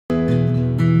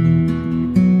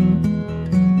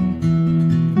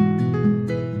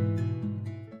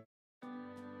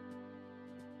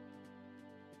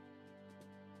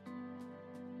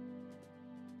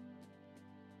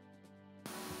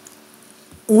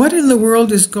What in the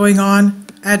world is going on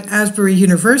at Asbury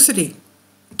University?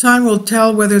 Time will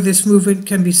tell whether this movement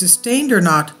can be sustained or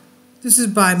not. This is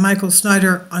by Michael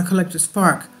Snyder on Collective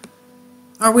Spark.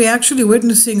 Are we actually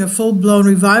witnessing a full-blown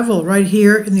revival right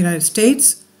here in the United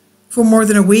States? For more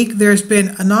than a week, there's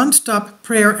been a non-stop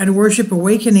prayer and worship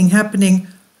awakening happening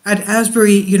at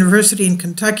Asbury University in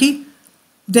Kentucky.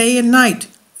 Day and night,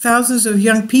 thousands of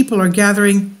young people are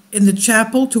gathering in the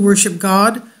chapel to worship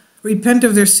God, repent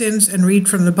of their sins, and read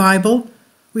from the Bible.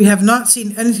 We have not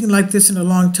seen anything like this in a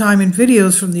long time, and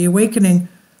videos from the awakening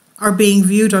are being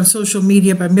viewed on social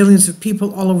media by millions of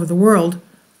people all over the world.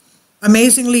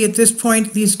 Amazingly, at this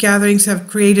point, these gatherings have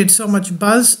created so much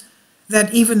buzz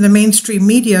that even the mainstream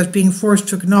media is being forced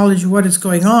to acknowledge what is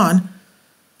going on.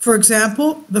 For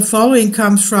example, the following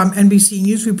comes from NBC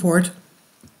News report.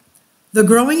 The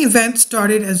growing event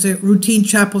started as a routine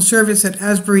chapel service at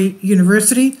Asbury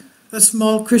University, a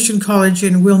small Christian college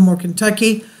in Wilmore,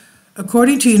 Kentucky.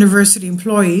 According to university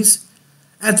employees,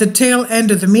 at the tail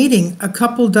end of the meeting, a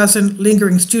couple dozen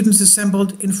lingering students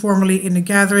assembled informally in a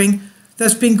gathering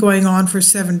that's been going on for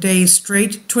 7 days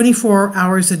straight, 24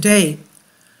 hours a day.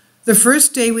 The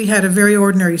first day we had a very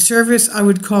ordinary service. I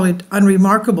would call it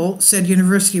unremarkable, said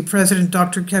University President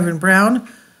Dr. Kevin Brown.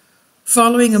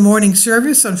 Following a morning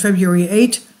service on February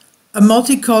 8, a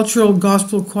multicultural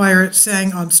gospel choir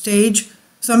sang on stage.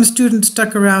 Some students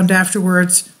stuck around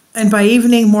afterwards, and by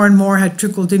evening more and more had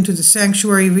trickled into the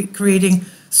sanctuary, creating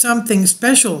something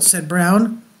special, said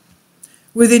Brown.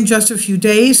 Within just a few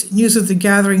days, news of the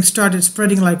gathering started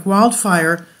spreading like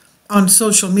wildfire on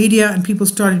social media, and people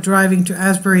started driving to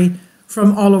Asbury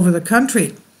from all over the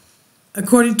country.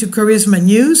 According to Charisma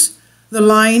News, the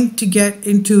line to get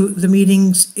into the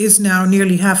meetings is now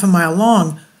nearly half a mile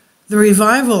long. The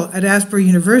revival at Asbury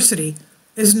University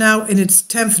is now in its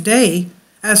 10th day,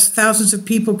 as thousands of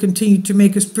people continue to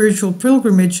make a spiritual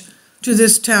pilgrimage to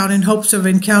this town in hopes of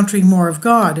encountering more of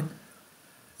God.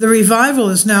 The revival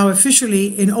is now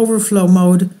officially in overflow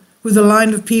mode, with a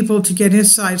line of people to get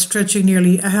inside stretching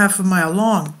nearly a half a mile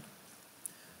long.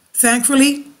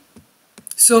 Thankfully,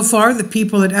 so far the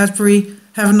people at Asbury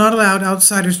have not allowed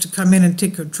outsiders to come in and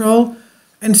take control.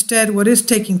 Instead, what is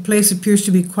taking place appears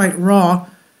to be quite raw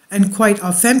and quite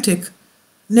authentic.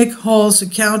 Nick Hall's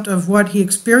account of what he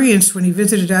experienced when he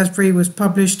visited Asbury was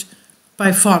published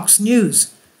by Fox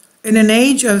News. In an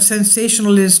age of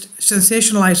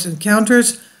sensationalized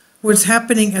encounters, what's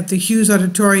happening at the Hughes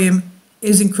Auditorium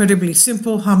is incredibly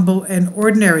simple, humble, and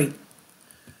ordinary.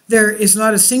 There is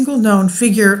not a single known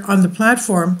figure on the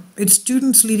platform. It's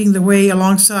students leading the way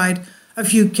alongside a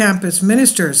few campus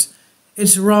ministers.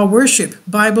 It's raw worship,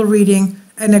 Bible reading,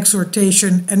 and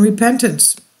exhortation and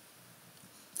repentance.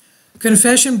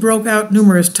 Confession broke out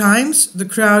numerous times. The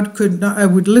crowd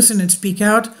would listen and speak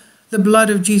out. The blood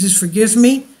of Jesus forgives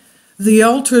me. The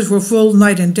altars were full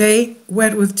night and day,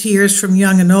 wet with tears from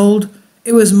young and old.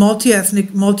 It was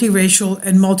multi-ethnic, multiracial,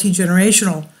 and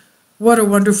multi-generational. What a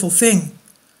wonderful thing.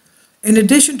 In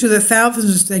addition to the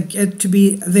thousands that get to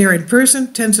be there in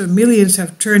person, tens of millions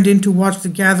have turned in to watch the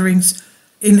gatherings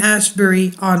in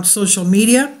Asbury on social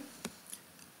media.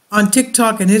 On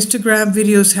TikTok and Instagram,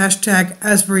 videos hashtag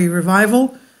Asbury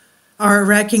Revival are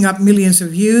racking up millions of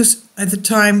views. At the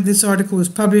time this article was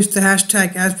published, the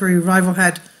hashtag Asbury Revival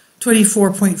had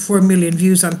 24.4 million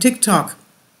views on TikTok.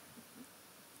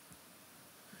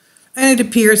 And it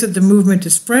appears that the movement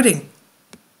is spreading.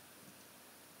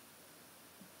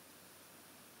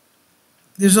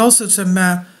 There's also some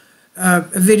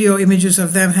video images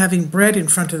of them having bread in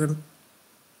front of them.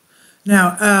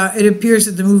 Now, it appears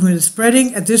that the movement is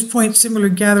spreading. At this point, similar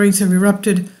gatherings have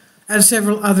erupted at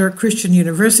several other Christian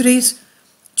universities.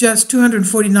 Just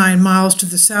 249 miles to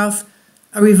the south,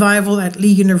 a revival at Lee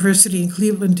University in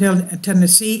Cleveland,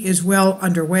 Tennessee is well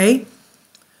underway.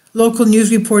 Local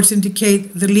news reports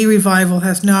indicate the Lee revival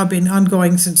has now been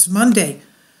ongoing since Monday.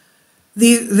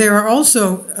 There are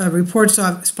also reports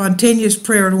of spontaneous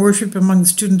prayer and worship among the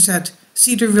students at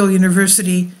Cedarville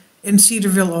University in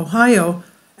Cedarville, Ohio,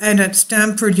 and at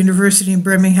Stanford University in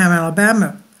Birmingham,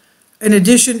 Alabama. In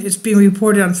addition, it's being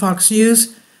reported on Fox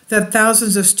News that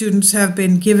thousands of students have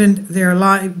been giving their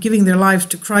lives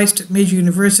to Christ at major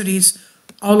universities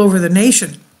all over the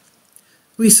nation.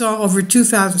 We saw over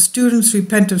 2,000 students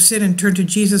repent of sin and turn to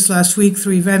Jesus last week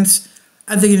through events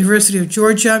at the University of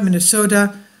Georgia,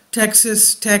 Minnesota,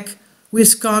 Texas Tech,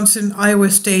 Wisconsin, Iowa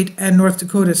State, and North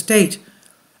Dakota State.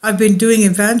 I've been doing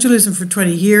evangelism for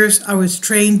 20 years. I was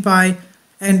trained by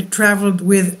and traveled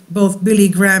with both Billy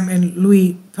Graham and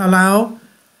Louis Palau.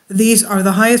 These are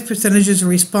the highest percentages of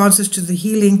responses to the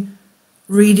healing,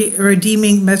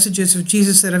 redeeming messages of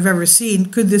Jesus that I've ever seen.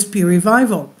 Could this be a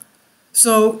revival?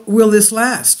 So will this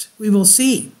last? We will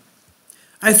see.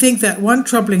 I think that one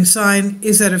troubling sign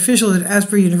is that officials at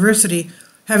Asbury University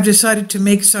have decided to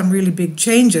make some really big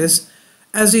changes.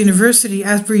 As the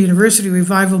Asbury University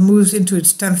revival moves into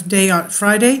its 10th day on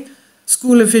Friday,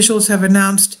 school officials have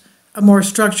announced a more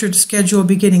structured schedule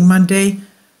beginning Monday.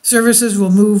 Services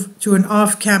will move to an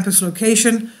off-campus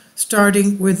location,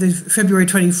 starting with the February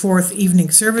 24th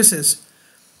evening services.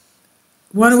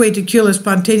 One way to kill a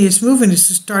spontaneous movement is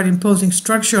to start imposing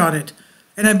structure on it,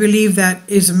 and I believe that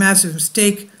is a massive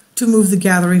mistake to move the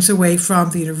gatherings away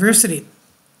from the university.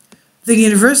 The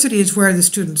university is where the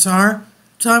students are.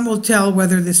 Time will tell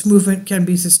whether this movement can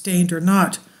be sustained or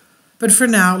not. But for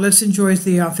now, let's enjoy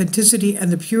the authenticity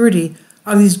and the purity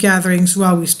of these gatherings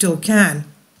while we still can.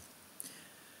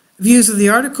 Views of the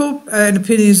article and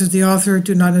opinions of the author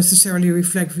do not necessarily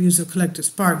reflect views of Collective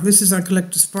Spark. This is on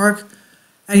Collective Spark,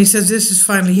 and he says this is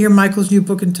finally here. Michael's new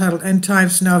book entitled End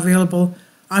Times, now available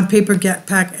on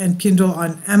paperback and Kindle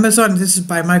on Amazon. This is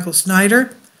by Michael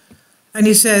Snyder. And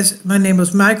he says, my name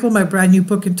is Michael. My brand new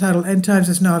book entitled End Times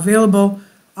is now available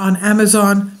on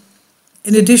Amazon.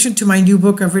 In addition to my new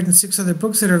book, I've written 6 other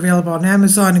books that are available on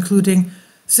Amazon, including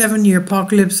 7-Year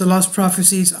Apocalypse, The Lost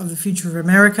Prophecies of the Future of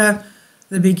America,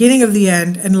 The Beginning of the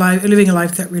End, and Living a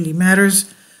Life That Really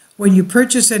Matters. When you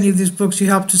purchase any of these books, you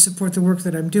help to support the work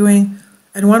that I'm doing.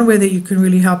 And one way that you can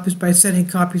really help is by sending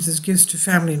copies as gifts to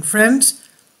family and friends.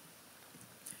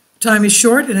 Time is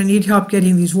short, and I need help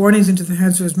getting these warnings into the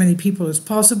hands of as many people as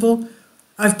possible.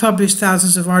 I've published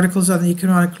thousands of articles on the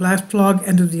Economic Collapse blog,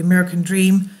 End of the American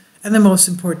Dream, and the Most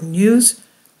Important News.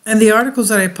 And the articles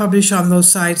that I publish on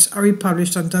those sites are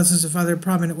republished on dozens of other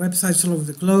prominent websites all over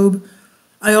the globe.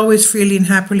 I always freely and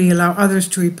happily allow others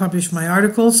to republish my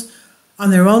articles on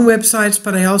their own websites,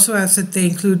 but I also ask that they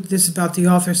include this about the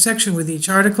author section with each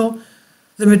article.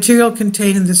 The material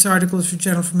contained in this article is for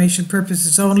general information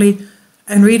purposes only,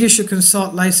 and readers should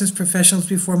consult licensed professionals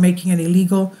before making any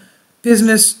legal,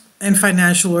 business, and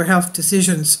financial or health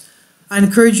decisions. I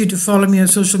encourage you to follow me on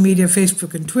social media,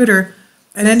 Facebook and Twitter,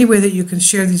 and any way that you can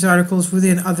share these articles with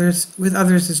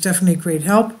others is definitely a great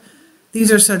help.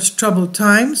 These are such troubled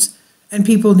times, and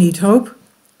people need hope.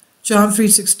 John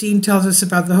 3:16 tells us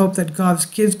about the hope that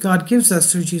God gives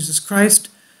us through Jesus Christ.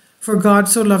 For God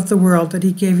so loved the world that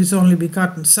he gave his only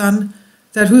begotten Son,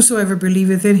 that whosoever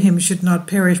believeth in him should not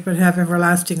perish but have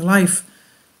everlasting life.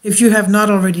 If you have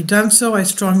not already done so, I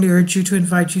strongly urge you to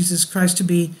invite Jesus Christ to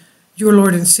be your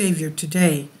Lord and Savior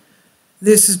today.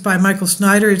 This is by Michael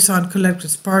Snyder. It's on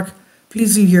Collective Spark.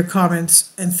 Please leave your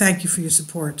comments, and thank you for your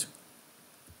support.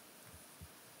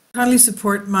 Kindly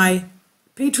support my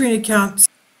Patreon account.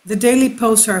 The daily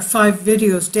posts are 5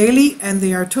 videos daily, and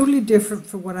they are totally different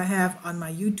from what I have on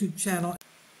my YouTube channel.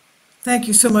 Thank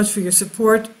you so much for your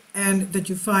support, and that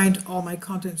you find all my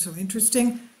content so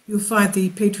interesting. You'll find the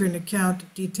Patreon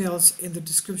account details in the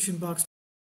description box